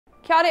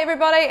Kia ora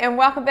everybody and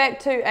welcome back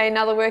to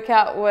another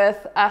workout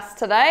with us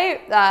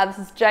today. This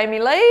is Jamie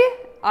Lee,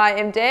 I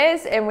am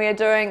Daz, and we are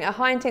doing a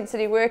high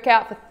intensity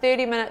workout for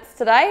 30 minutes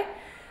today.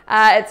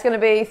 It's going to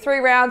be 3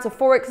 rounds of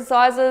 4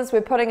 exercises. We're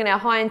putting in our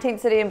high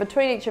intensity in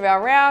between each of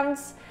our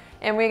rounds,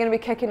 and we're going to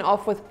be kicking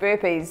off with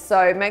burpees.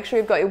 So make sure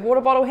you've got your water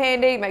bottle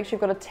handy, make sure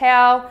you've got a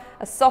towel,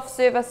 a soft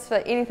surface for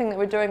anything that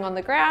we're doing on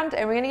the ground,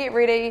 and we're going to get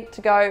ready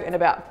to go in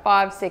about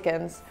 5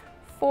 seconds.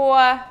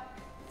 4,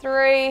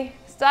 3,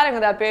 starting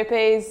with our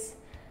burpees.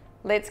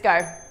 Let's go.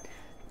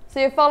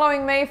 So you're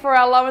following me for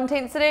our low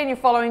intensity and you're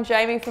following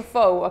Jamie for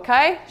full,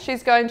 okay?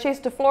 She's going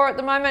chest to floor at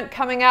the moment,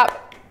 coming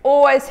up,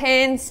 always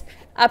hands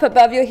up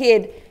above your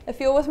head. If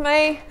you're with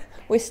me,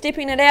 we're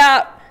stepping it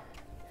out,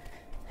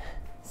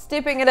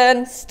 stepping it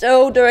in,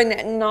 still doing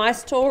that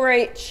nice tall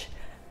reach,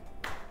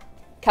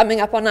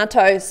 coming up on our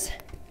toes.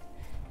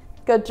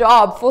 Good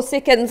job, 4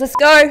 seconds, let's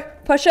go,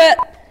 push it.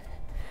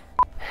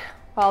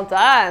 Well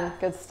done,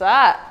 good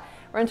start.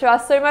 We're into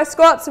our sumo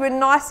squat, so we're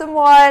nice and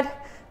wide,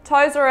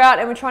 toes are out,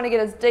 and we're trying to get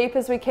as deep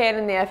as we can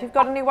in there. If you've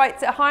got any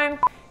weights at home,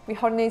 you're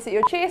holding these at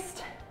your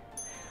chest.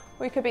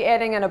 We could be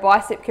adding in a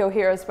bicep curl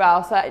here as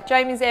well. So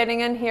Jamie's adding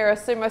in here a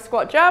sumo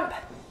squat jump.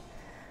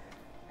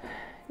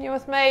 You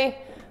with me?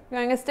 We're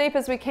going as deep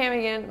as we can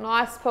again.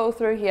 Nice pull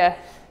through here.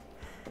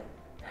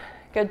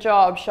 Good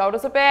job.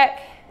 Shoulders are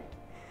back.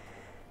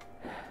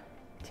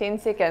 10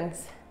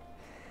 seconds.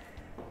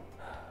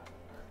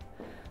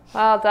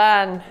 Well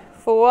done.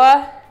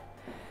 4,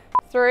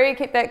 3,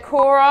 keep that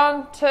core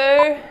on. 2.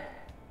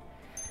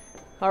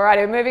 Alrighty,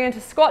 we're moving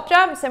into squat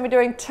jumps and we're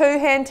doing 2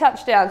 hand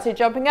touchdowns. So you're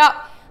jumping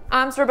up.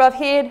 Arms are above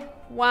head,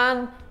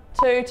 1,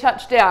 2,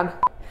 touchdown.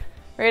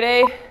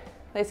 Ready?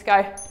 Let's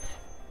go.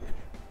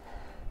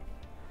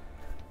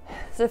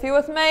 So if you're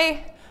with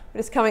me, we're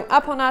just coming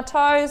up on our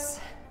toes,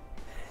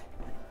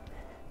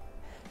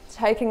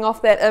 taking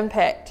off that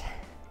impact.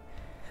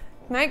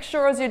 Make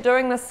sure as you're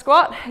doing this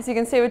squat, as you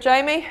can see with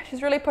Jamie,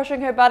 she's really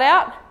pushing her butt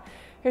out.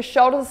 Her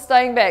shoulders are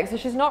staying back, so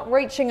she's not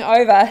reaching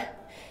over,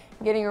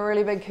 getting a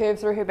really big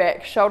curve through her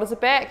back. Shoulders are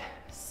back,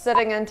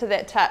 sitting into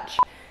that touch.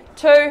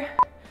 2,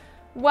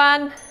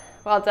 1,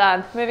 well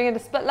done. Moving into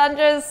split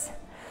lunges.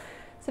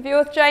 So if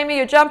you're with Jamie,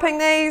 you're jumping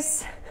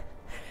these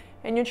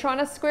and you're trying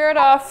to square it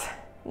off,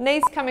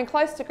 knees coming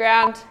close to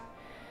ground,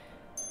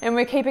 and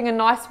we're keeping a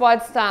nice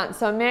wide stance.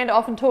 So Amanda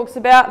often talks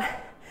about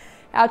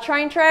our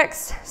train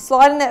tracks,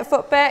 sliding that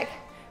foot back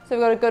so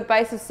we've got a good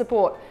base of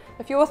support.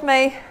 If you're with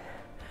me,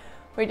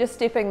 we're just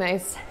stepping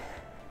these.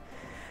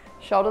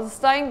 Shoulders are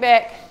staying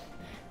back,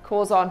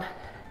 core's on.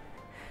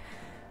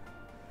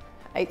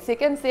 8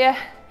 seconds there.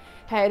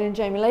 Hey, and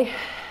Jamie Lee.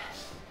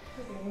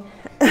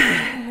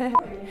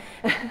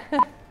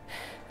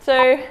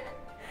 2.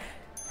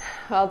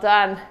 Well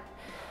done. And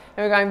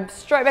we're going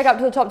straight back up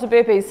to the top to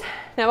burpees.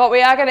 Now what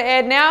we are going to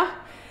add now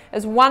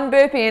is 1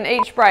 burpee in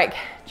each break.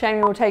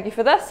 Jamie will take you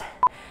for this.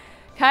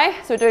 Okay,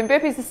 so we're doing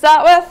burpees to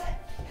start with.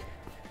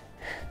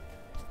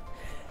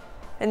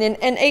 And then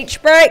in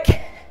each break,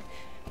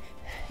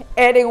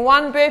 adding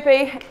 1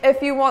 burpee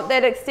if you want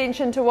that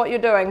extension to what you're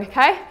doing,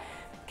 okay?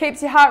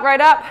 Keeps your heart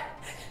rate up.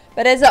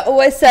 But as I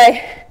always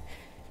say,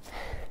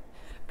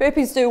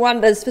 burpees do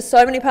wonders for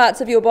so many parts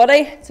of your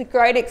body. It's a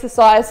great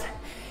exercise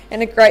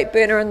and a great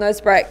burner in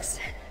those breaks.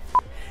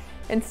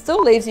 And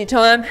still leaves you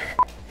time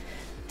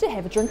to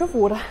have a drink of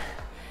water.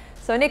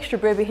 So an extra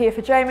burpee here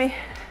for Jamie.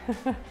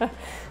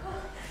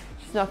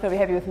 She's not going to be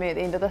happy with me at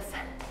the end of this.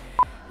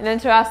 And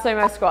into our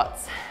sumo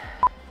squats.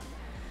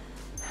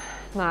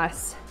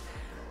 Nice.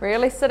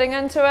 Really sitting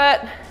into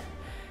it.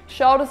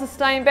 Shoulders are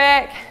staying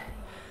back.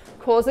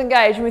 Core's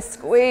engaged, and we're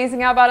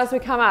squeezing our butt as we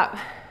come up.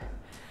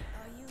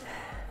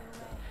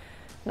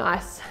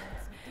 Nice.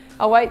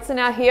 Our weight's in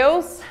our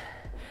heels.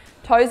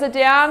 Toes are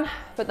down,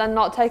 but they're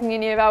not taking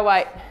any of our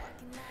weight.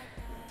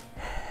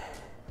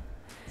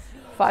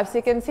 5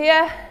 seconds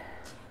here.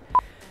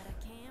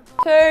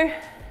 2.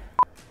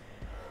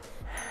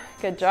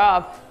 Good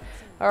job.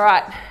 All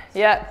right.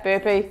 Yeah,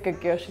 burpee.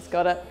 Good girl, she's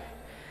got it.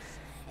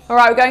 All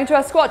right, we're going to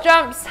our squat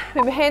jumps.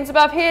 Remember, hands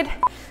above head.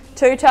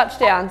 2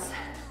 touchdowns.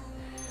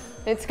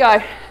 Let's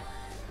go.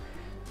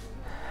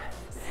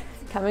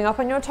 Coming up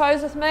on your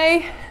toes with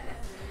me.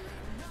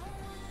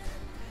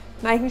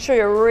 Making sure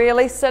you're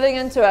really sitting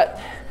into it.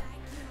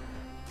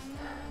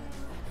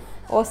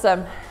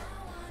 Awesome.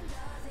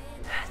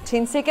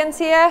 10 seconds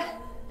here.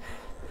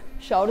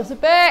 Shoulders are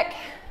back.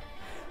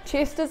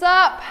 Chest is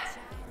up.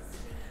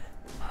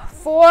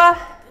 4,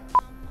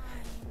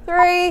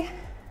 3.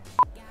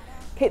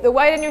 Keep the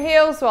weight in your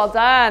heels. Well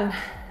done.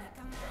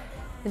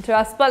 Into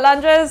our split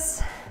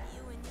lunges.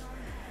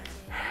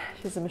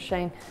 She's a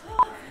machine.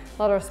 A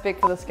lot of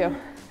respect for this girl.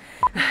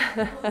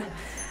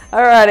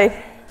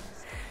 Alrighty.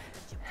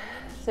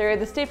 So you're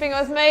either stepping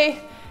with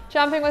me,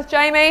 jumping with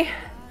Jamie,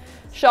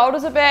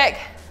 shoulders are back,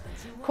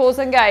 core's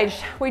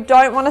engaged. We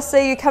don't want to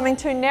see you coming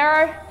too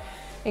narrow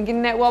and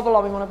getting that wobble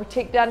on. We want to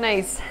protect our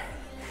knees.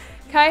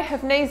 Okay,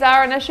 if knees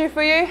are an issue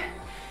for you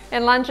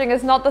and lunging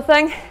is not the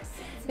thing,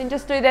 then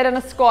just do that in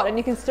a squat, and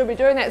you can still be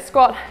doing that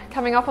squat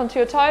coming up onto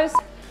your toes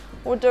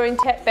or doing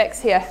tap backs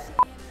here.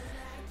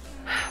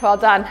 Well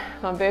done.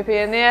 One burpee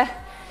in there.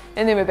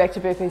 And then we're back to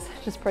burpees,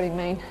 just pretty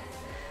mean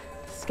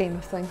scheme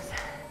of things.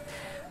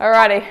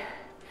 Alrighty,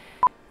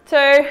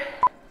 2,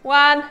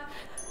 1,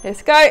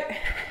 let's go.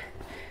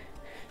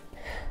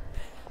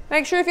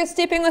 Make sure if you're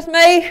stepping with me,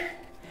 that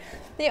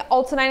you're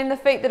alternating the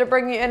feet that are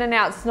bringing you in and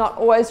out. It's not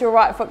always your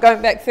right foot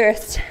going back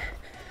first.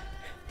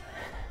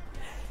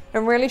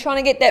 I'm really trying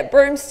to get that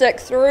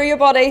broomstick through your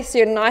body so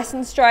you're nice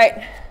and straight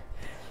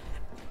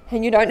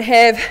and you don't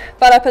have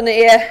butt up in the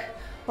air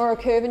or a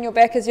curve in your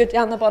back as you're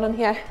down the bottom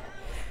here.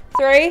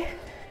 3,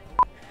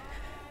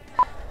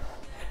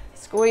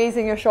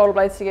 squeezing your shoulder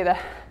blades together.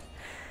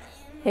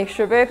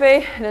 Extra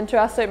burpee and into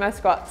our sumo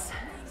squats.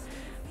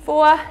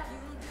 4,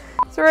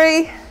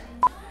 3,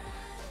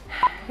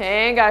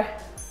 and go.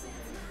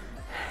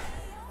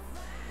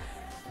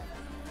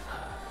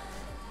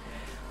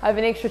 I have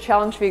an extra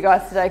challenge for you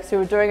guys today because we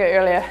were doing it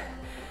earlier.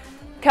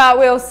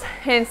 Cartwheels,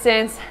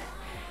 handstands.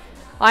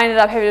 I ended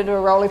up having to do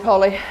a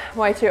roly-poly,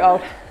 way too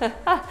old. And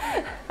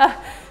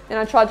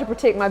I tried to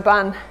protect my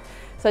bun,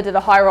 so I did a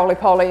high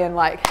roly-poly and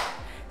like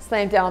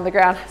slammed down on the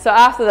ground. So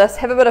after this,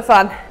 have a bit of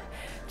fun.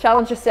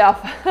 Challenge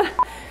yourself.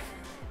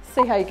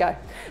 See how you go.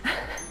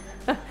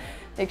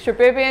 Extra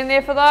burpee in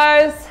there for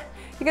those.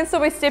 You can still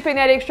be stepping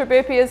that extra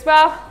burpee as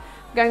well.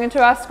 Going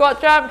into our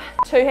squat jump,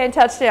 2-hand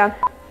touchdown.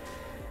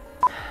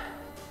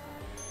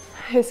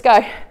 Let's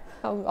go.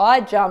 Oh,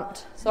 I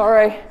jumped,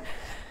 sorry.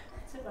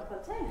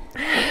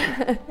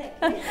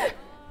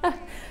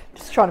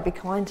 Just trying to be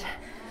kind.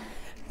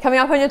 Coming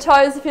up on your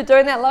toes if you're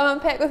doing that low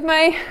impact with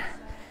me.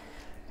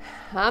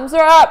 Arms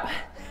are up.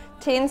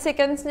 10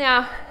 seconds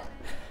now.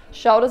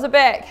 Shoulders are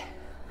back.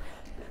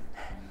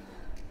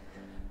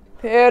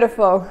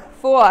 Beautiful.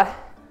 4,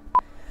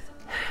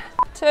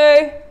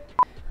 2.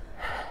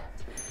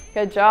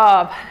 Good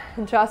job.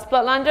 Into our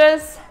split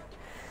lunges.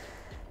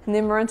 And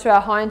then we're into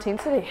our high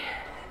intensity.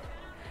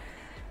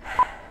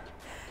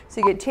 So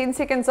you get 10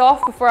 seconds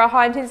off before our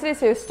high intensity,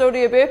 so you'll still do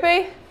your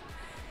burpee.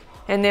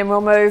 And then we'll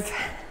move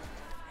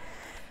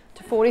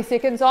to 40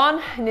 seconds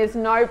on, and there's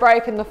no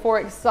break in the 4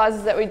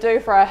 exercises that we do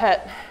for our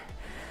HIIT.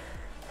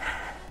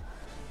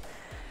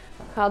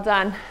 Well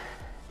done.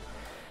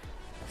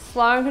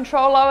 Slow and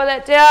control, lower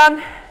that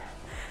down.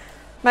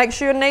 Make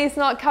sure your knee's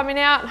not coming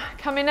out,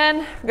 coming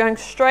in. We're going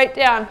straight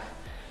down.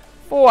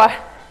 4,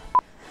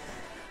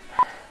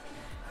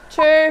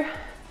 2,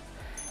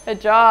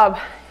 good job.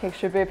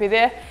 Extra burpee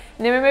there.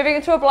 And then we're moving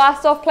into a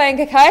blast off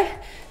plank, okay?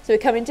 So we're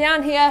coming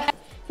down here.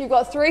 You've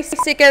got 3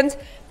 seconds,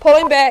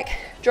 pulling back,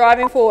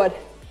 driving forward.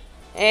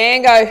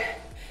 And go.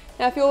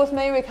 Now if you're with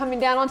me, we're coming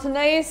down onto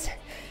knees.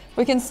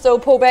 We can still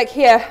pull back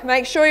here.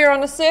 Make sure you're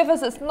on the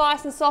surface, it's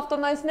nice and soft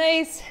on those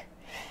knees.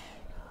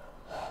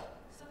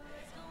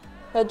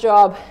 Good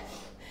job.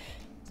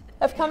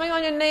 If coming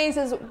on your knees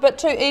is a bit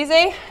too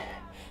easy,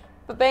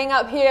 but being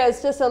up here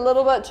is just a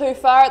little bit too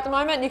far at the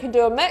moment, you can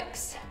do a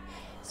mix.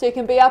 So you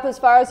can be up as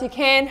far as you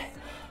can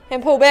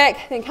and pull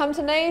back, then come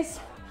to knees.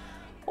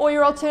 Or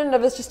your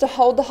alternative is just to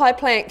hold the high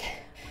plank.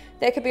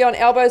 That could be on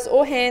elbows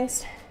or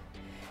hands,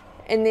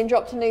 and then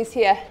drop to knees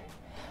here.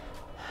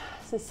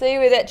 So see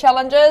where that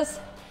challenge is.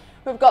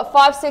 We've got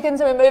 5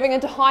 seconds and we're moving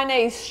into high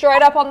knees,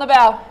 straight up on the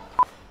bell.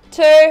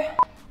 2,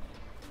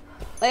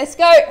 let's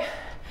go.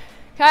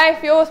 Okay,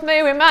 if you're with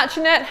me, we're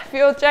marching it. If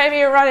you're with Jamie,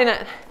 you're running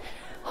it.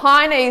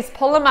 High knees,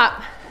 pull them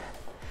up.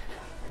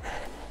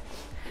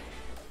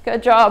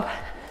 Good job.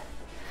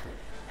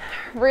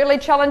 Really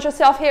challenge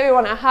yourself here. We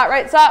want our heart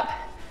rates up,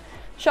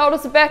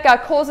 shoulders are back, our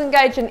cores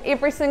engaged in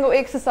every single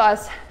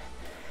exercise.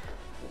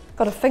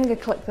 Got a finger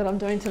click that I'm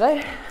doing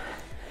today.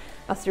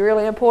 Must be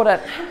really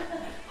important.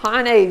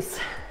 High knees.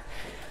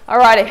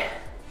 Alrighty.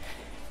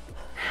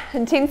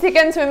 In 10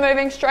 seconds, we're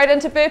moving straight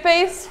into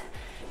burpees.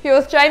 If you're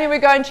with Jamie, we're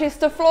going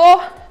chest to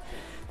floor.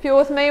 If you're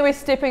with me, we're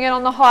stepping in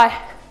on the high.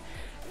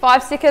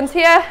 5 seconds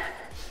here.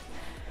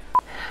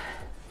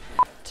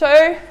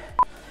 2,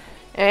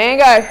 and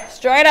go.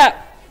 Straight up.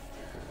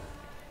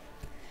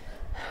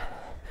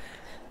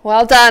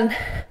 Well done.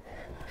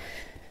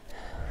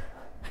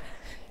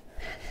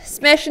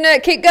 Smashing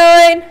it, keep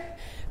going.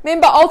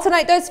 Remember,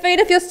 alternate those feet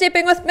if you're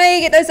stepping with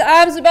me. Get those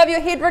arms above your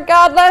head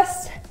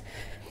regardless.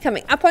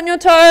 Coming up on your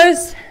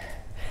toes.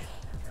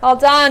 Well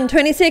done,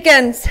 20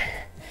 seconds.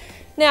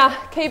 Now,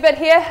 keep it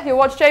here. You'll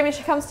watch Jamie as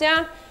she comes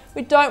down.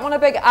 We don't want a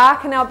big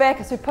arc in our back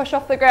as we push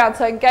off the ground.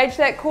 So engage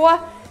that core,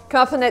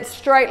 come up in that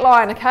straight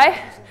line, okay?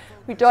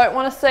 We don't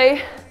want to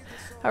see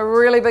a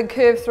really big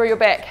curve through your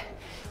back.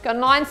 Got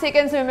 9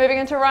 seconds and we're moving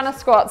into runner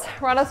squats.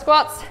 Runner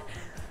squats,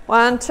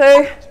 1,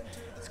 2,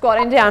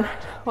 squatting down.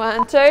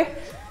 1, 2,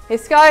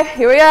 let's go,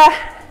 here we are.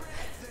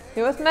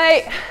 You're with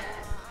me.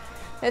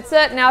 That's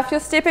it, now if you're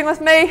stepping with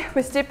me,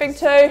 we're stepping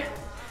 2,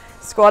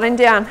 squatting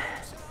down.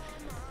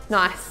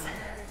 Nice.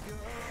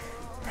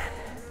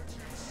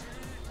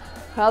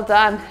 Well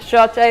done,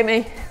 shot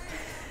Jamie.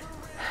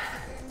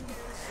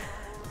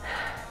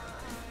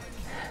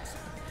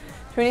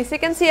 "20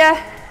 seconds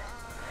here.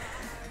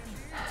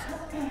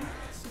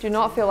 Do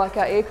not feel like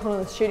our aircon in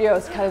the studio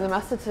is cutting the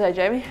mustard today,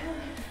 Jamie.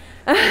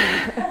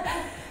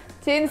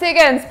 10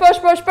 seconds, push,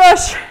 push,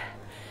 push.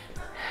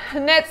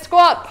 And that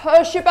squat,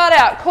 push your butt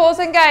out, cores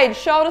engaged,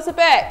 shoulders are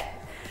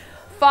back.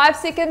 5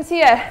 seconds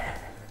here.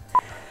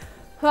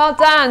 Well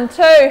done,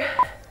 2.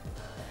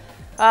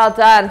 Well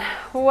done,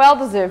 well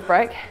deserved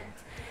break.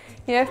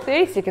 You have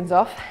 30 seconds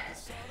off.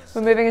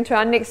 We're moving into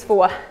our next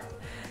 4.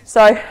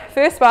 So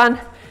first one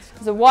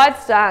is a wide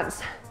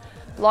stance,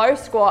 low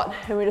squat,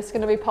 and we're just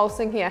going to be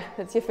pulsing here.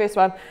 That's your first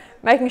one.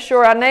 Making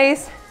sure our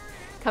knees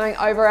coming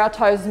over our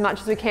toes as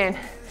much as we can.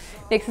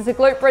 Next is a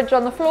glute bridge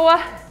on the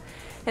floor,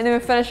 and then we're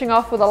finishing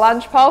off with a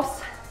lunge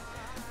pulse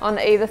on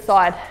either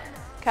side.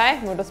 Okay,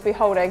 and we'll just be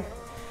holding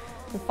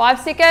in 5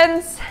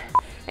 seconds,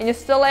 and you're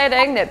still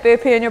adding that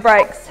burpee in your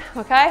breaks.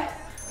 Okay,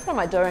 what am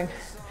I doing?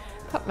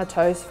 Put my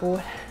toes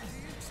forward.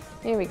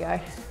 Here we go.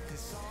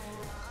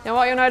 Now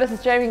what you'll notice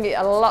is Jamie can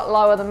get a lot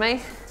lower than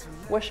me.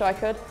 Wish I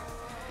could.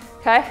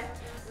 Okay,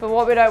 but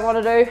what we don't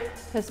want to do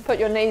is put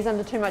your knees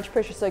under too much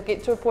pressure, so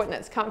get to a point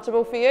that's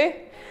comfortable for you.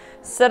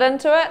 Sit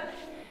into it.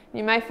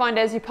 You may find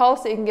as you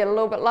pulse that you can get a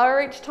little bit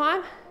lower each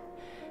time.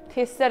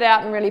 Test that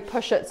out and really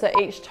push it, so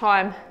each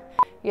time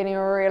you're getting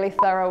a really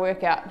thorough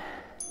workout.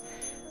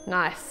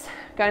 Nice.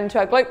 Going into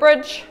our glute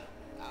bridge.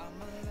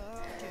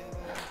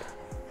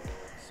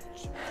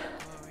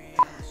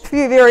 A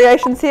few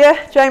variations here.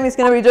 Jamie's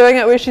going to be doing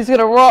it where she's going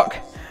to rock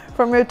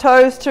from her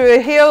toes to her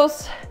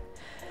heels.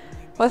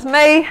 With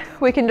me,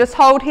 we can just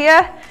hold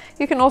here.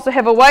 You can also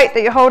have a weight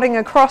that you're holding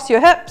across your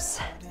hips.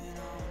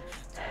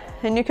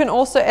 And you can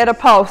also add a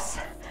pulse.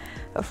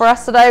 But for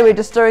us today, we're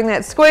just doing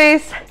that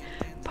squeeze,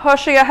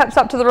 pushing our hips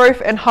up to the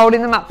roof and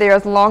holding them up there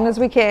as long as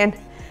we can.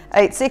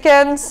 8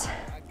 seconds.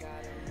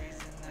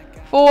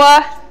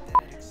 4,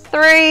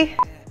 3,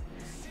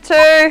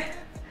 2.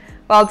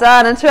 Well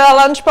done. Into our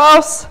lunge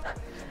pulse.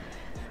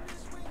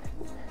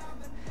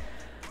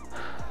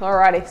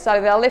 Alrighty,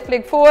 starting with our left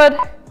leg forward.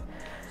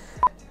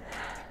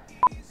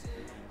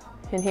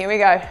 And here we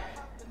go.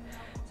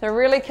 So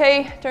really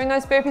key, doing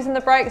those burpees and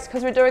the breaks,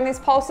 because we're doing these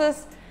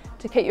pulses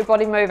to keep your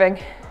body moving.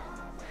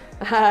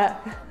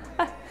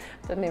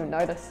 Didn't even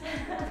notice.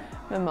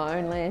 I'm in my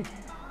own land.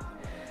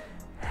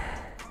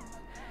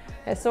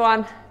 That's the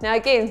one. Now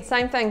again,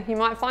 same thing. You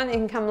might find that you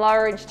can come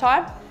lower each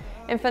time.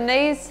 And for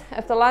knees,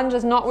 if the lunge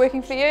is not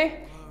working for you,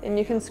 then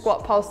you can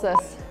squat pulse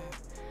this.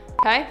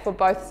 Okay, for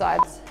both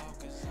sides.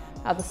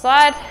 Other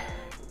side.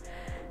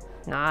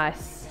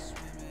 Nice.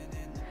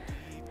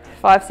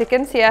 5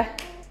 seconds here.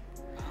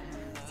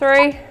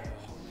 3.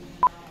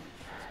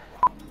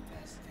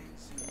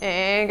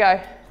 And go.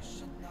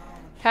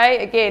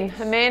 Okay, again,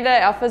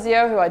 Amanda, our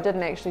physio, who I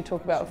didn't actually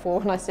talk about before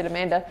when I said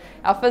Amanda,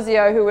 our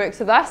physio who works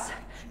with us,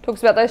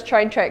 talks about those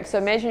train tracks. So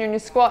imagine you're in your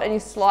squat and you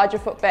slide your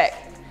foot back.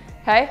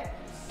 Okay,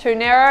 too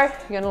narrow,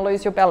 you're going to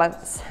lose your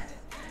balance.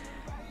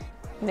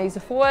 Knees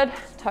are forward,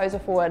 toes are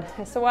forward.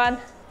 That's the one.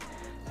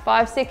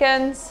 5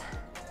 seconds.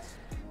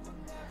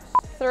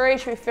 3,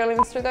 should be feeling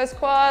this through those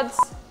quads.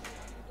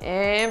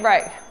 And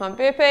break. 1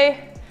 burpee.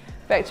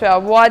 Back to our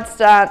wide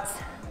stance,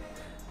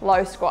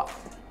 low squat.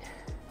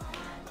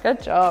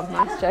 Good job,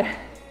 nice job.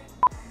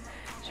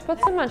 She put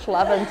so much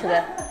love into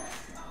that.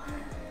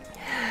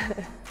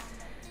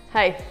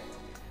 Hey,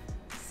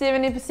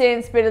 70%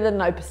 is better than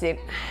no percent.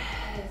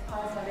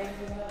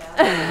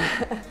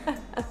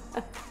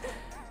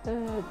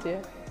 Oh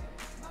dear.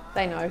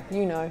 They know,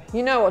 you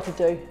know what to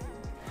do.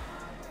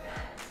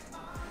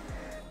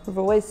 We've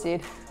always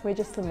said, we're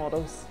just the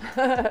models.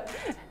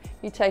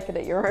 You take it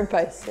at your own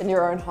pace and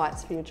your own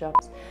heights for your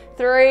jumps.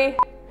 3,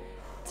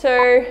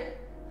 2,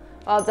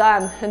 well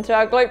done. Into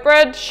our glute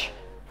bridge.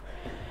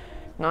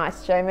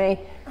 Nice, Jamie.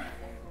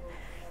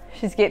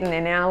 She's getting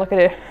there now, look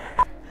at her.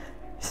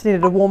 Just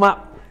needed to warm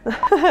up.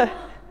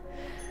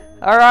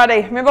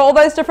 Alrighty, remember all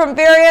those different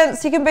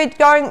variants. You can be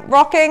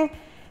rocking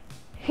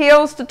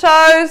heels to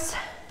toes.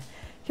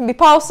 You can be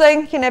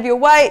pulsing, you can have your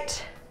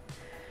weight.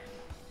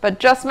 But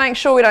just make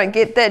sure we don't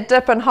get that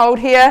dip and hold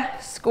here.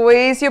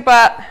 Squeeze your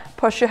butt,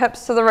 push your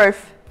hips to the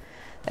roof.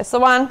 That's the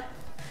one.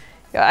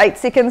 You got 8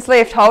 seconds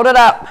left, hold it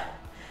up.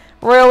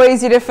 Real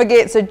easy to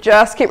forget, so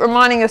just keep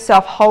reminding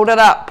yourself, hold it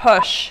up,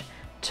 push.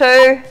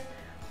 2,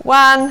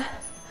 1,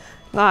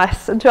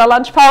 nice. Into our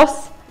lunge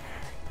pulse.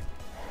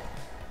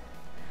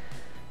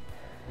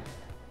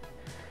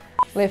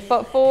 Left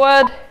foot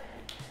forward.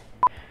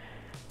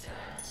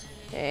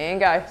 And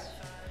go.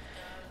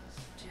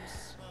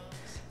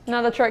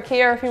 Another trick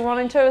here, if you're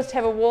wanting to, is to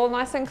have a wall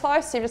nice and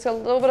close, so you've just got a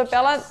little bit of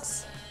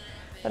balance,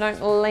 but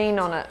don't lean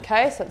on it,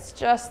 okay? So it's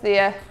just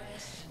there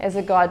as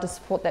a guide to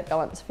support that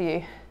balance for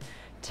you.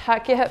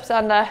 Tuck your hips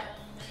under,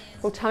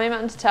 pull tummy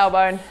button to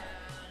tailbone.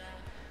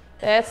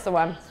 That's the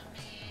one.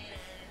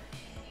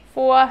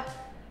 4,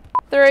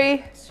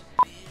 3,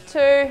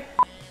 2,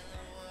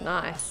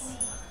 nice.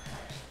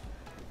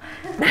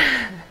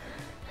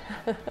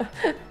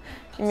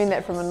 You mean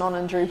that from a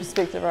non-injury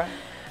perspective, right?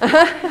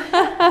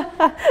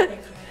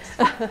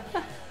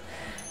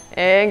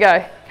 And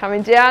go.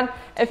 Coming down.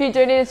 If you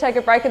do need to take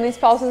a break in these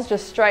pulses,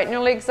 just straighten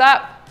your legs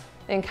up,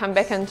 then come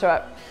back into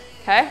it.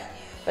 Okay?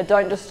 But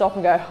don't just stop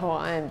and go, oh,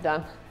 I am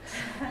done.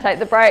 Take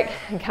the break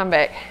and come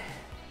back.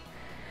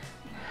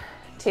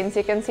 10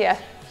 seconds here.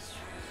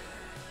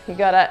 You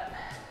got it.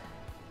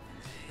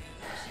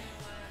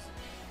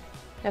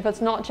 If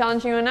it's not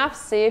challenging you enough,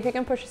 see if you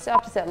can push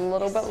yourself just that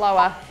little bit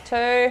lower.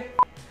 2,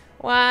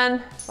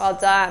 1, well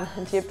done.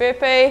 Into your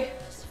burpee.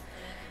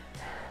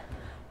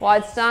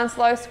 Wide stance,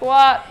 low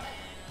squat.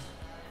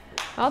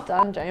 Well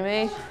done,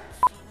 Jamie.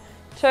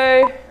 2,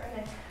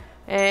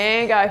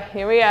 and go.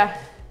 Here we are.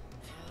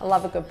 I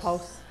love a good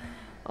pulse,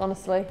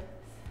 honestly.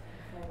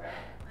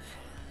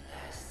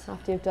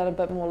 After you've done a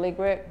bit more leg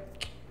work,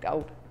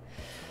 gold.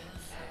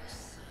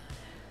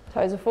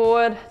 Toes are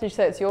forward. Did you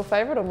say it's your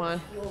favourite or mine?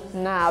 Yours.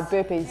 Nah,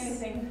 burpees.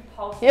 Anything,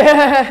 pulse.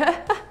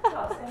 Yeah.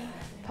 Pulse.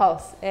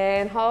 Pulse,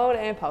 and hold,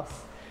 and pulse.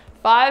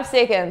 5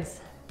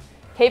 seconds.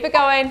 Keep it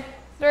going.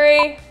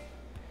 3.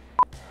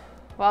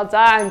 Well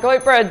done.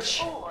 Glute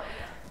bridge.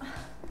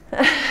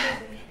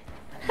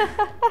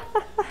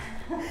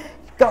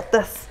 Got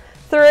this.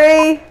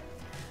 3,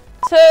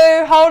 2,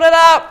 hold it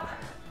up.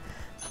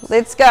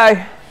 Let's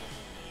go.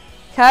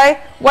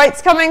 Okay,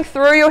 weight's coming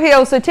through your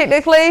heels. So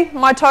technically,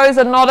 my toes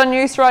are not in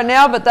use right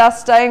now, but they're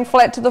staying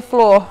flat to the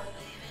floor.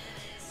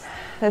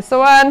 That's the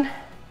one.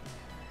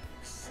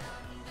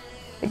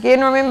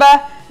 Again, remember,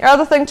 your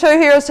other thing too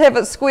here is to have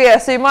it square.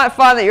 So you might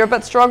find that you're a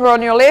bit stronger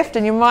on your left,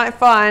 and you might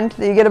find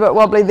that you get a bit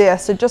wobbly there.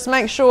 So just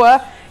make sure,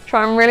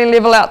 try and really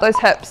level out those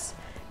hips.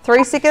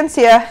 3 seconds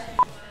here.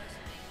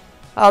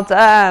 Well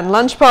done.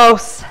 Lunge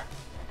pulse.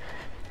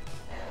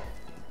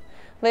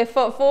 Left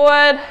foot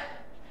forward.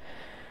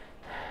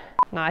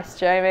 Nice,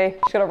 Jamie.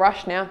 She's got a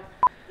rush now.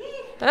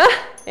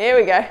 Here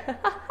we go.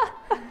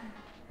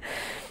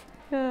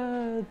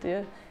 Oh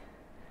dear.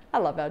 I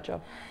love our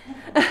job.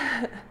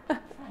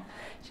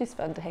 She's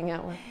fun to hang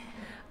out with.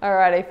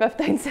 Alrighty,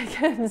 15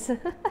 seconds.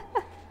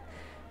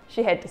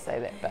 She had to say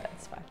that, but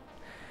it's fine.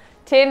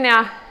 10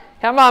 now.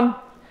 Come on.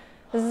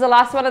 This is the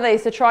last one of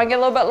these, so try and get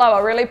a little bit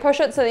lower. Really push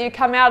it so that you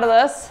come out of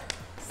this,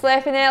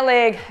 slapping that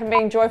leg and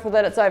being joyful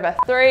that it's over.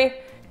 3,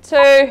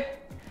 2,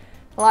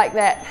 like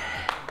that.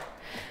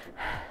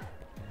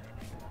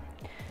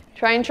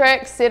 Train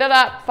track, set it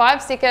up,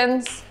 5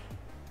 seconds.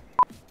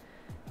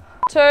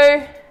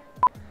 2,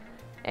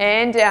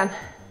 and down.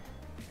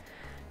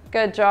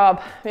 Good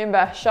job.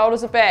 Remember,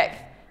 shoulders are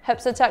back,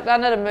 hips are tucked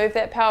under to move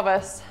that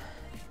pelvis.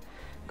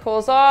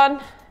 Cores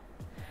on.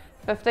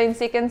 15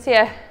 seconds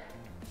here.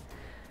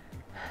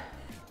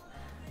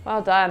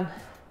 Well done.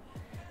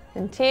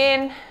 And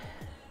 10.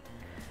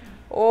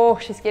 Oh,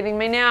 she's getting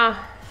me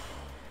now.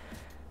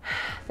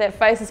 That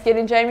face is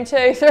getting Jamie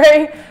too.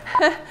 3,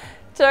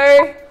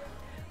 2,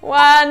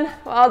 1.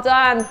 Well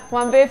done.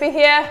 1 burpee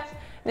here.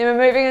 Then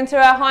we're moving into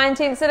our high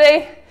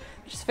intensity,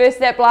 which is first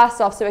that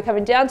blast off. So we're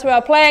coming down to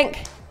our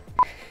plank,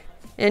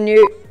 and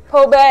you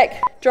pull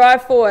back,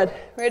 drive forward.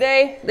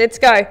 Ready? Let's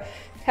go.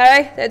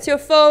 Okay, that's your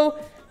full.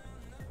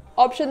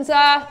 Options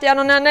are down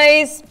on our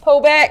knees, pull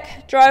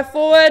back, drive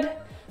forward.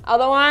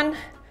 Other one,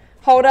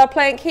 hold our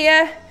plank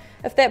here.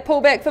 If that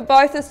pull back for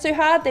both is too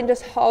hard, then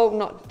just hold,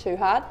 not too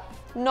hard,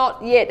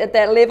 not yet at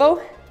that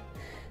level,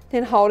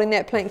 then holding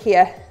that plank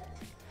here.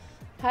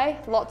 Okay,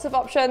 lots of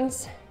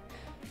options.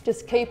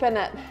 Just keep in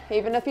it.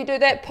 Even if you do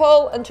that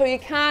pull until you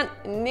can't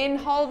and then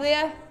hold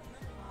there,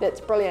 that's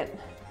brilliant.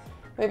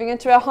 Moving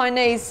into our high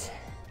knees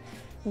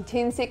in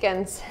 10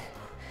 seconds.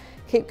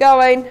 Keep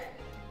going.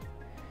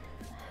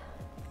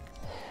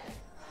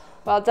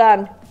 Well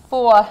done.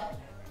 4.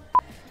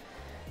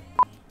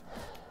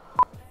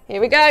 Here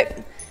we go.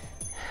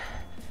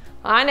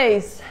 High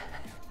knees.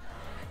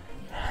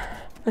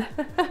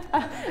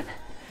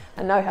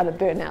 I know how to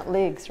burn out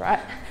legs, right?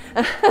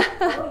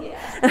 Oh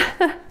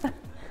yeah.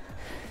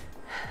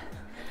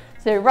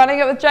 So running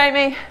it with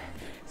Jamie,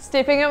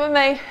 stepping it with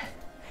me.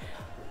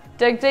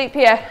 Dig deep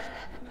here.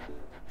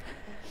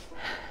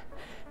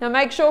 Now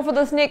make sure for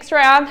this next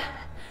round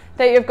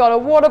that you've got a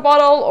water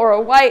bottle or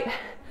a weight,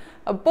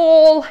 a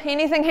ball,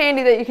 anything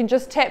handy that you can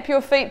just tap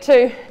your feet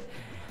to.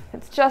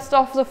 It's just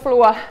off the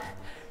floor.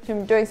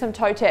 I'm doing some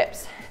toe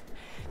taps.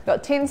 We've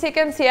got 10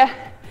 seconds here.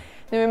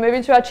 Then we're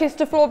moving to our chest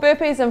to floor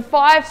burpees in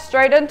 5,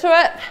 straight into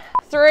it.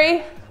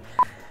 3,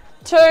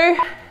 2,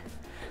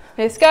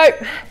 let's go.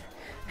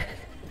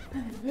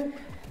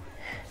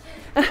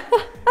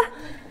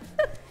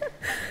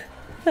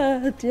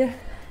 Oh dear.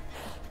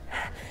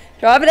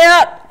 Drive it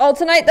out.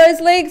 Alternate those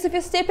legs if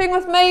you're stepping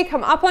with me.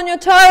 Come up on your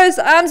toes,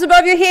 arms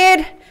above your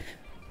head.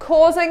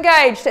 Cores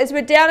engaged as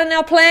we're down in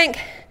our plank.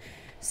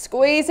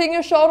 Squeezing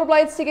your shoulder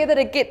blades together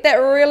to get that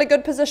really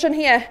good position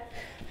here.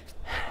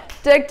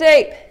 Dig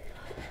deep.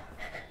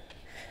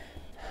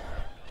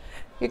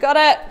 You got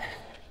it.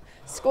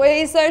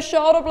 Squeeze those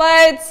shoulder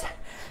blades.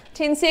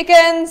 10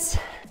 seconds.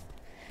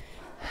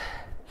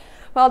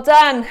 Well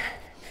done.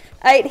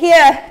 8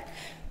 here.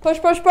 Push,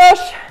 push, push.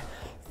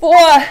 4.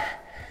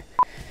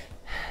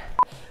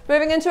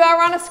 Moving into our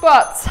runner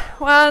squats.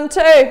 1, 2.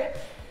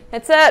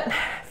 That's it.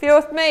 If you're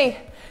with me.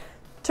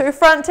 2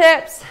 front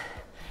taps.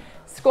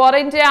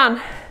 Squatting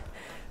down.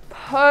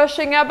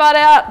 Pushing our butt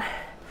out.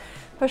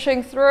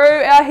 Pushing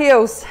through our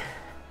heels.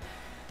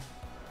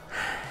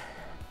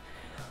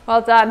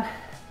 Well done.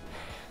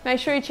 Make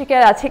sure you check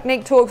out our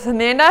technique talk with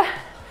Amanda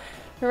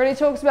It really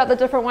talks about the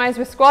different ways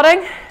we're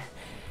squatting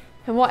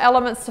and what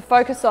elements to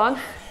focus on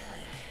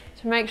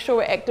to make sure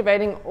we're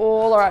activating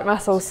all the right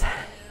muscles.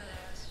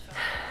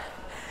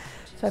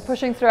 So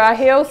pushing through our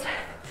heels,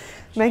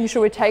 making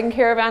sure we're taking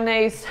care of our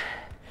knees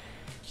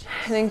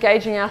and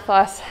engaging our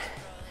thighs.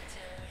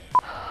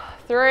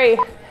 3.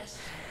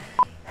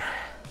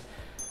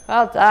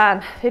 Well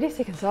done. 30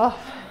 seconds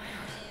off.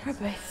 You're a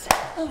beast.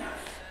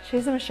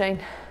 She's a machine.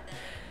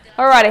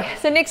 Alrighty,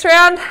 so next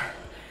round,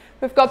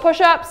 we've got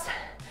push-ups.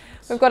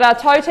 We've got our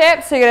toe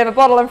taps, so you're gonna have a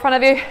bottle in front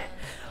of you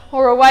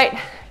or a weight.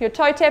 You're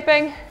toe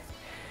tapping.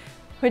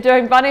 We're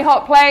doing bunny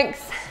hop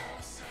planks.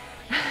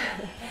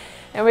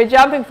 And we're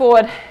jumping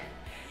forward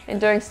and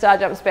doing star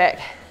jumps back.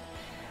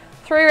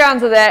 3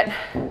 rounds of that.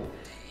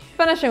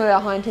 Finishing with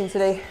our high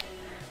intensity.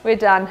 We're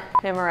done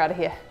and we're out of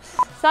here.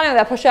 Starting with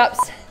our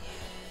push-ups.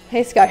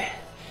 Let's go.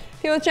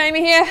 If you're with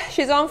Jamie here,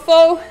 she's on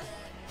full.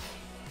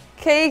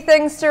 Key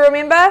things to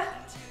remember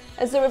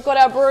is that we've got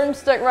our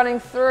broomstick running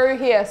through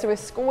here. So we're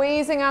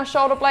squeezing our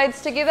shoulder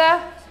blades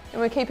together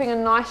and we're keeping a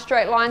nice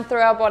straight line through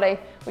our body.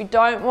 We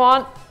don't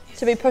want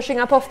to be pushing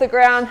up off the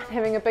ground,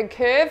 having a big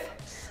curve,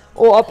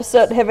 or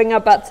opposite, having our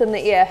butts in the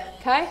air,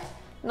 okay?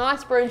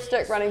 Nice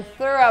broomstick running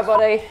through our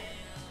body.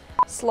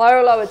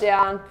 Slow lower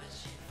down,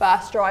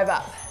 fast drive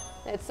up.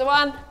 That's the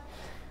one.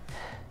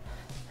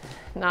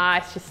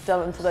 Nice, she's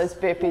still into those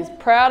burpees.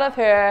 Proud of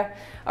her.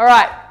 All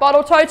right,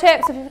 bottle toe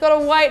taps. If you've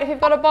got a weight, if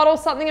you've got a bottle,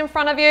 something in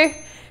front of you,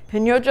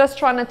 and you're just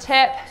trying to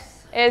tap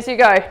as you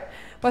go.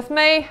 With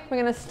me, we're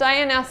gonna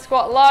stay in our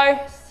squat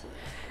low.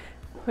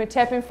 We're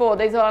tapping forward.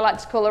 These are what I like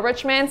to call a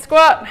rich man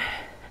squat.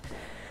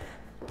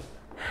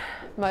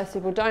 Most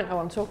people don't know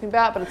what I'm talking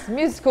about, but it's a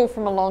musical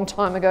from a long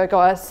time ago,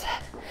 guys.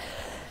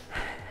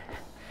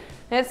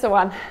 That's the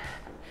one.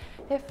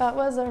 If I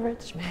was a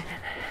rich man.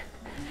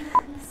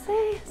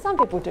 See, some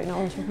people do know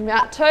what I'm talking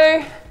about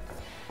too.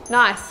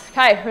 Nice.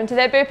 Okay, we're into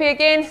that burpee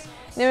again.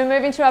 Then we're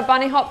moving to our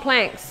bunny hop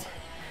planks.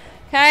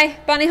 Okay,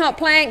 bunny hop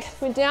plank.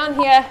 We're down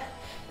here.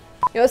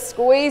 You're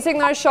squeezing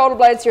those shoulder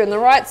blades. You're in the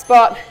right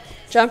spot.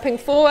 Jumping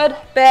forward,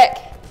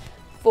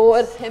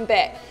 and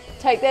back.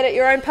 Take that at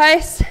your own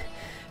pace.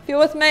 If you're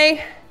with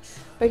me,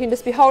 we can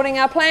just be holding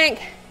our plank.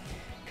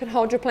 You can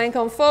hold your plank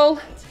on full.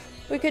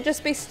 We could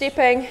just be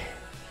stepping,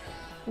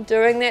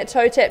 doing that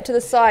toe tap to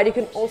the side. You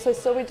can also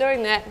still be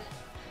doing that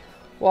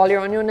while you're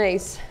on your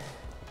knees.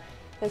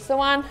 That's the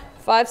one.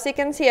 5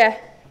 seconds here.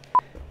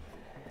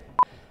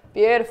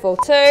 Beautiful.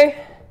 2.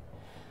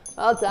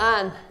 Well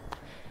done.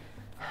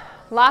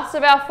 Last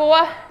of our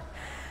 4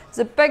 is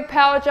a big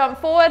power jump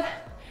forward,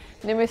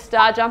 and then we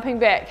start jumping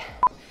back.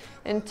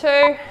 And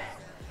 2.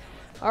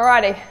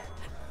 Alrighty.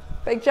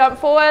 Big jump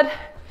forward,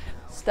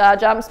 star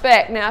jumps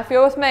back. Now if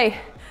you're with me,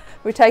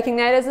 we're taking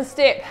that as a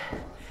step.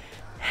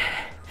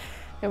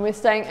 And we're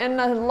staying in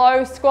a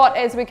low squat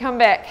as we come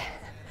back.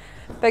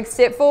 Big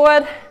step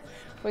forward,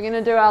 we're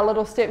gonna do our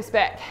little steps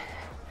back.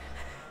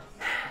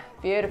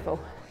 Beautiful.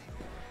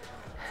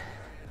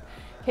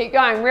 Keep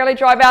going, really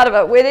drive out of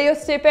it. Whether you're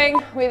stepping,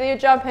 whether you're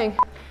jumping.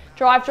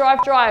 Drive,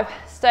 drive, drive.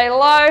 Stay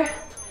low.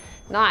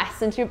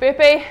 Nice, into your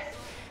burpee.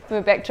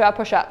 We're back to our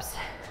push-ups.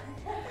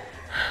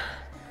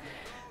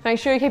 Make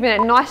sure you're keeping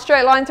that nice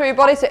straight line through your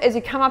body, so as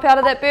you come up out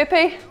of that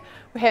burpee,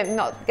 we're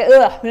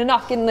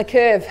not getting the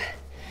curve.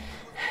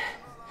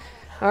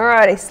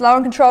 Alrighty, slow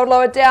and controlled,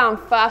 lower down,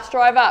 fast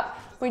drive up.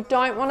 We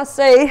don't want to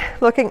see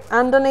looking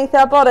underneath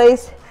our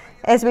bodies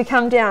as we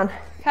come down,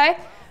 okay?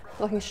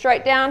 Looking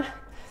straight down,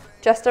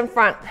 just in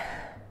front.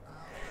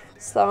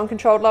 Slow and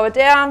controlled, lower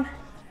down,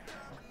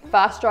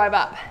 fast drive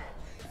up.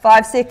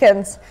 5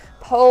 seconds.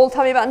 Pull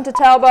tummy button to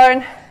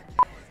tailbone.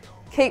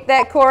 Keep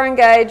that core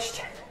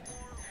engaged.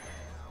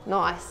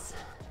 Nice.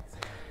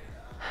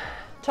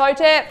 Toe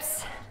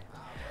taps.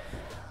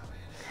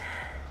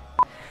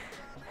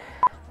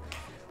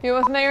 You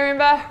with me,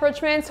 remember?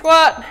 Rich man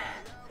squat.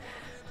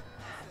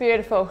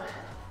 Beautiful.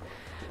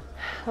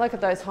 Look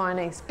at those high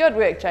knees. Good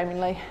work, Jamie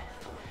Lee.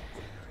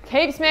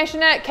 Keep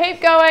smashing it.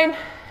 Keep going.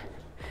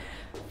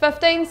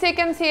 15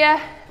 seconds here.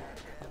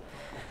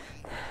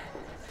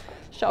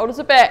 Shoulders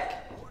are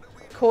back.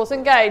 Core's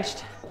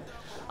engaged.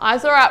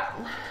 Eyes are up.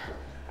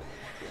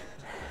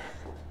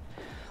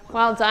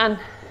 Well done.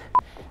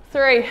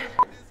 3,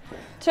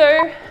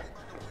 2.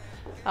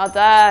 Well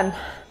done.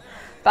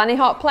 Bunny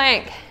hop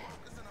plank.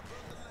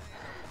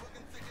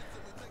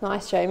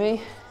 Nice,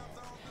 Jamie.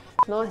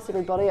 Nice,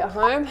 everybody at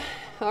home.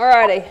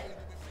 Alrighty.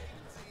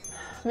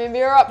 Remember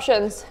your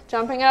options.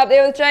 Jumping up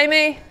there with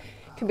Jamie.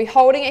 You can be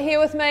holding it here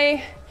with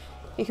me.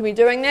 You can be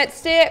doing that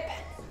step.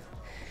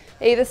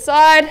 Either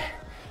side.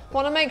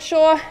 Want to make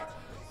sure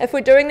if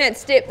we're doing that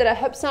step that our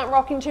hips aren't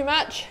rocking too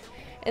much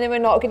and then we're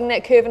not getting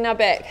that curve in our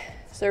back.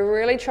 So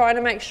really trying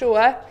to make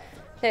sure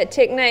that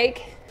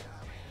technique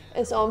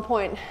is on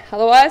point.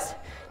 Otherwise,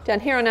 down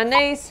here on our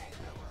knees,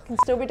 you can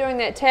still be doing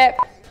that tap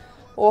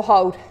or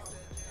hold.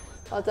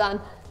 Well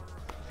done.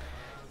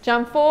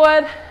 Jump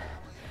forward,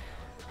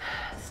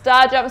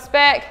 star jumps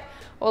back,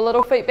 or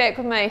little feet back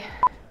with me.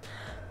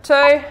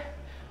 2,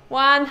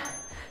 1,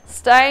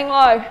 staying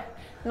low.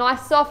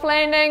 Nice soft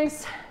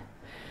landings.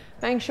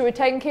 Making sure we're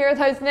taking care of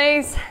those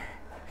knees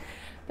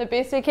the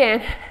best we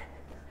can.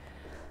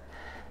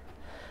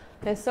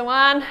 There's the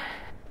one.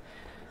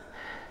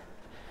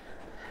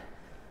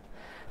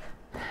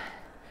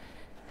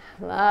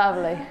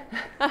 Lovely.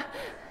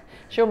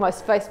 She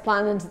almost face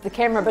planted into the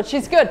camera, but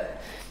she's good.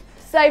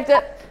 Saved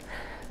it.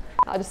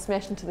 I just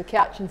smashed into the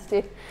couch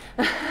instead.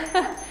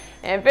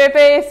 And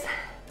burpees.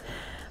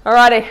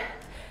 Alrighty.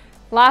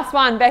 Last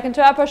one, back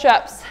into our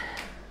push-ups.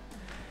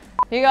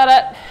 You got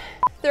it.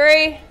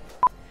 3.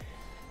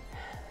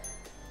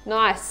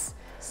 Nice.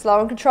 Slow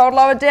and controlled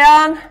lower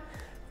down.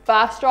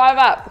 Fast drive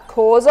up.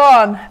 Cores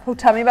on. Pull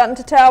tummy button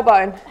to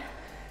tailbone.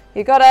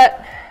 You got it.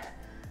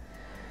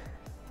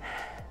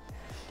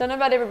 Don't know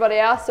about everybody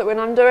else, but when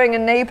I'm doing a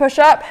knee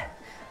push-up,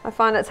 I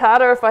find it's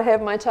harder if I have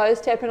my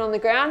toes tapping on the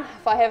ground.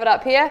 If I have it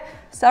up here,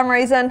 for some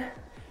reason,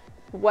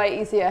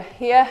 way easier.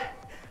 Here,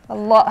 a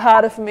lot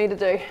harder for me to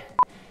do.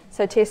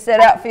 So test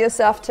that out for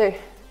yourself too.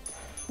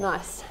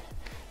 Nice.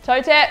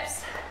 Toe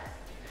taps.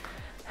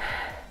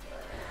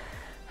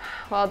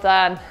 Well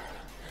done.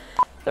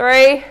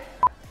 3,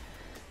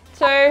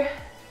 2,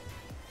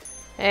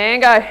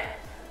 and go.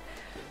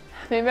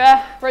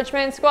 Remember, bridge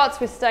man squats,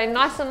 we stay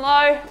nice and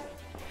low.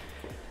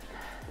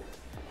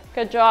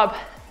 Good job.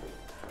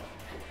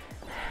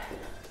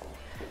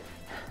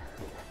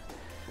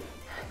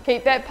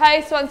 Keep that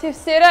pace. Once you've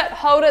set it,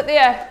 hold it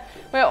there.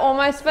 We're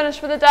almost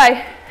finished for the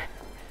day.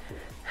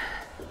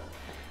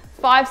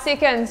 5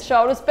 seconds,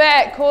 shoulders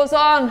back, cores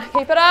on,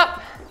 keep it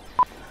up.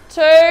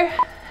 2,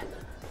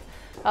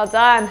 well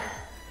done.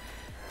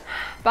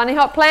 Bunny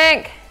hop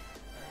plank.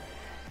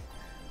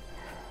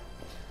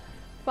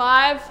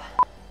 5.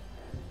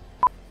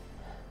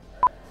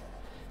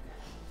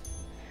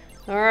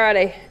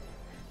 Alrighty.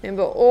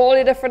 Remember all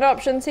your different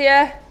options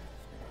here.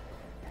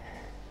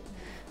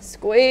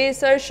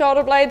 Squeeze those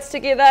shoulder blades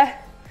together.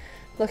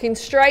 Looking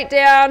straight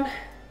down.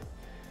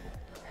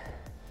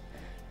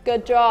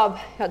 Good job.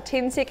 Got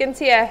 10 seconds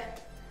here.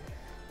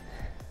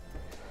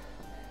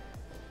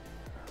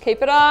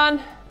 Keep it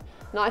on.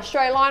 Nice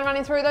straight line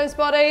running through those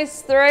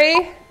bodies.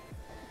 3.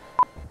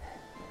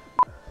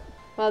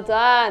 Well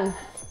done.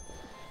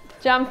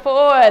 Jump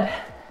forward.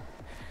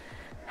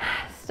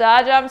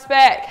 Star jumps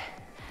back.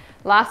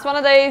 Last one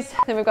of these,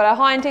 then we've got our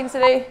high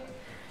intensity,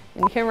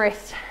 and you can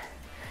rest.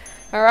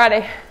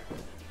 Alrighty.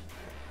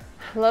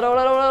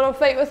 Little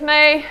feet with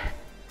me.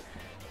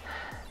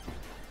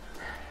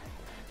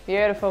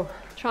 Beautiful.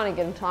 Trying to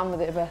get in time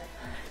with it, but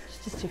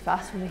it's just too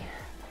fast for me.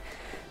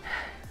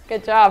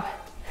 Good job.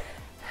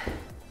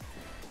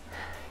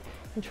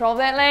 Control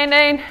that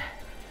landing.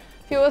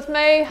 If you're with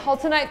me,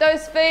 alternate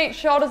those feet.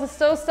 Shoulders are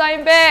still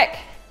staying back.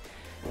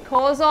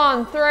 Cores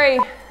on. 3.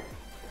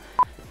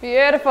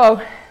 Beautiful.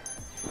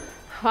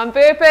 1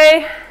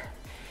 burpee,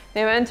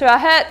 then we're into our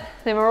HIIT,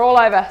 then we're all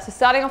over. So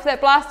starting off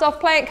that blast off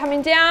plank,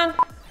 coming down.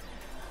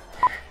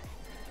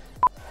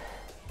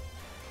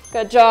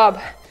 Good job.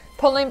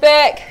 Pulling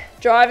back,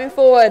 driving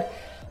forward,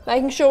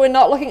 making sure we're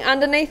not looking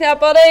underneath our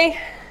body,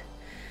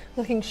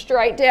 looking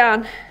straight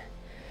down.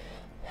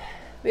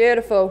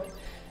 Beautiful.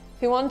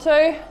 If you want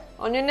to,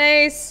 on your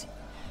knees,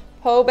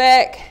 pull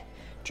back,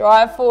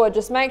 drive forward.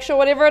 Just make sure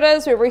whatever it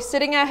is, we're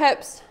resetting our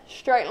hips,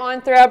 straight line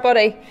through our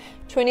body.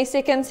 20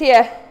 seconds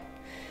here.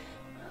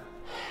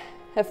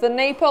 If the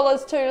knee pull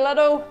is too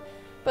little,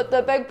 but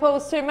the big pull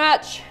is too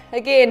much,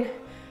 again,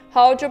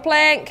 hold your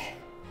plank,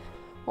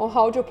 or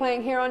hold your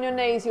plank here on your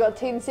knees. You've got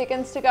 10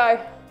 seconds to go.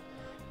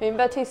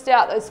 Remember, test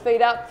out those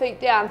feet up,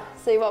 feet down,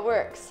 see what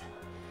works.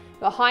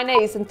 Got high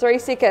knees in 3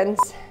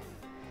 seconds.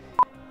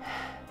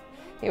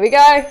 Here we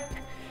go.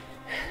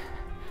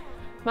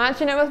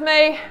 Marching it with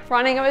me,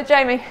 running it with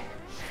Jamie.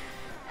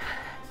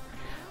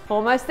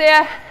 Almost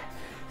there.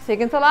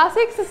 Second to last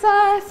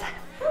exercise.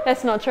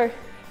 That's not true.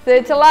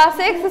 Third to last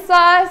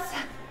exercise.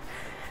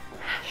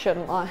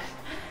 Shouldn't lie.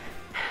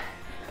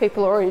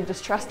 People already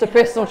distrust a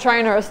personal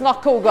trainer. It's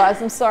not cool,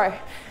 guys. I'm sorry.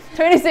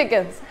 20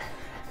 seconds.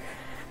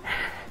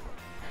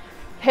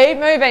 Keep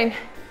moving.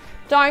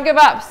 Don't give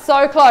up.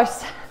 So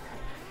close.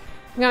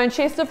 I'm going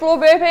chest to floor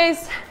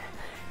burpees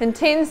in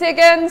 10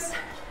 seconds.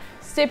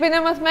 Stepping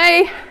them with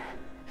me.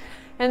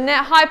 And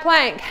that high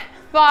plank.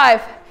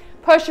 5.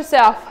 Push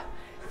yourself.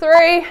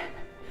 3,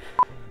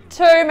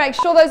 2. Make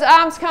sure those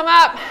arms come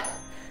up.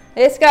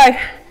 Let's go.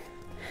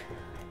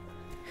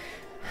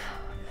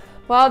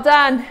 Well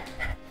done.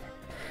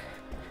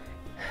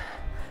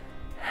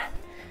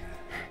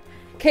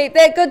 Keep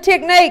that good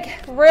technique.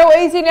 Real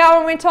easy now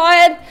when we're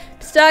tired.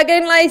 Start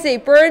getting lazy.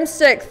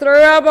 Broomstick through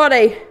our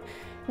body.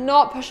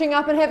 Not pushing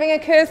up and having a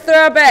curve through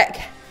our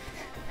back.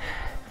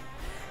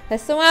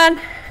 That's the one.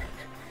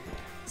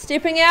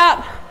 Stepping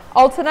out.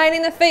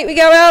 Alternating the feet we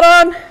go out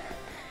on.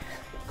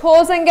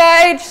 Cores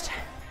engaged.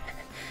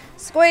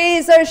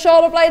 Squeeze those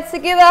shoulder blades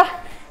together.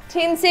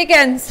 10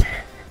 seconds.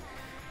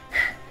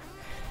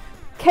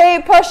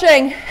 Keep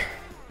pushing.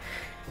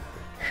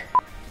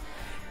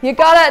 You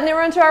got it, and then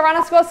we're into our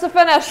runner squats to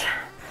finish.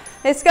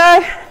 Let's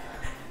go.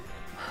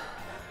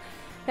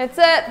 That's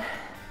it.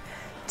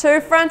 2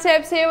 front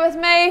taps here with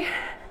me.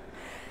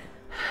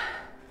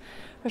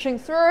 Pushing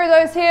through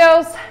those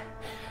heels,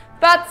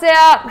 butts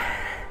out.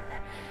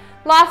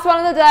 Last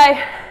one of the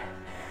day.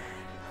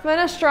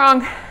 Finish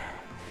strong.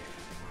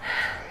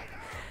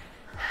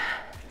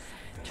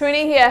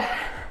 20 here.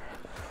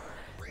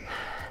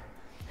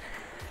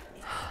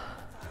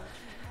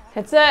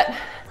 That's it.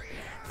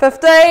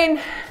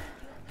 15.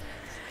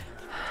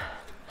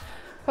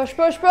 Push,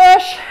 push,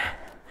 push.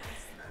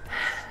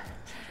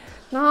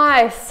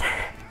 Nice.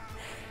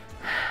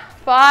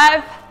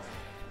 5,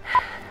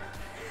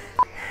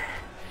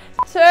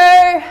 2.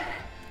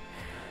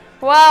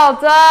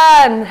 Well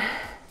done.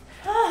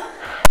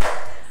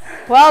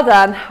 Well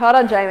done. Well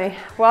done, Jamie.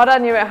 Well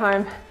done, you at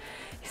home.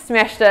 You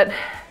smashed it.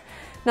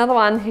 Another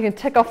one you can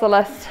tick off the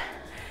list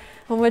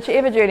on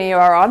whichever journey you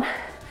are on.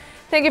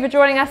 Thank you for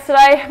joining us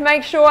today.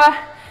 Make sure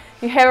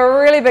you have a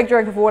really big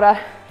drink of water.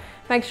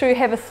 Make sure you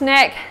have a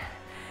snack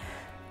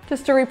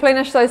just to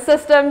replenish those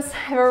systems.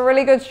 Have a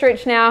really good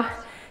stretch now.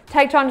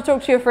 Take time to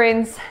talk to your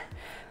friends.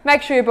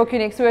 Make sure you book your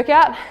next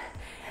workout.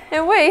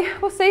 And we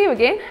will see you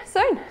again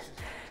soon.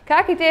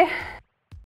 Ka kite.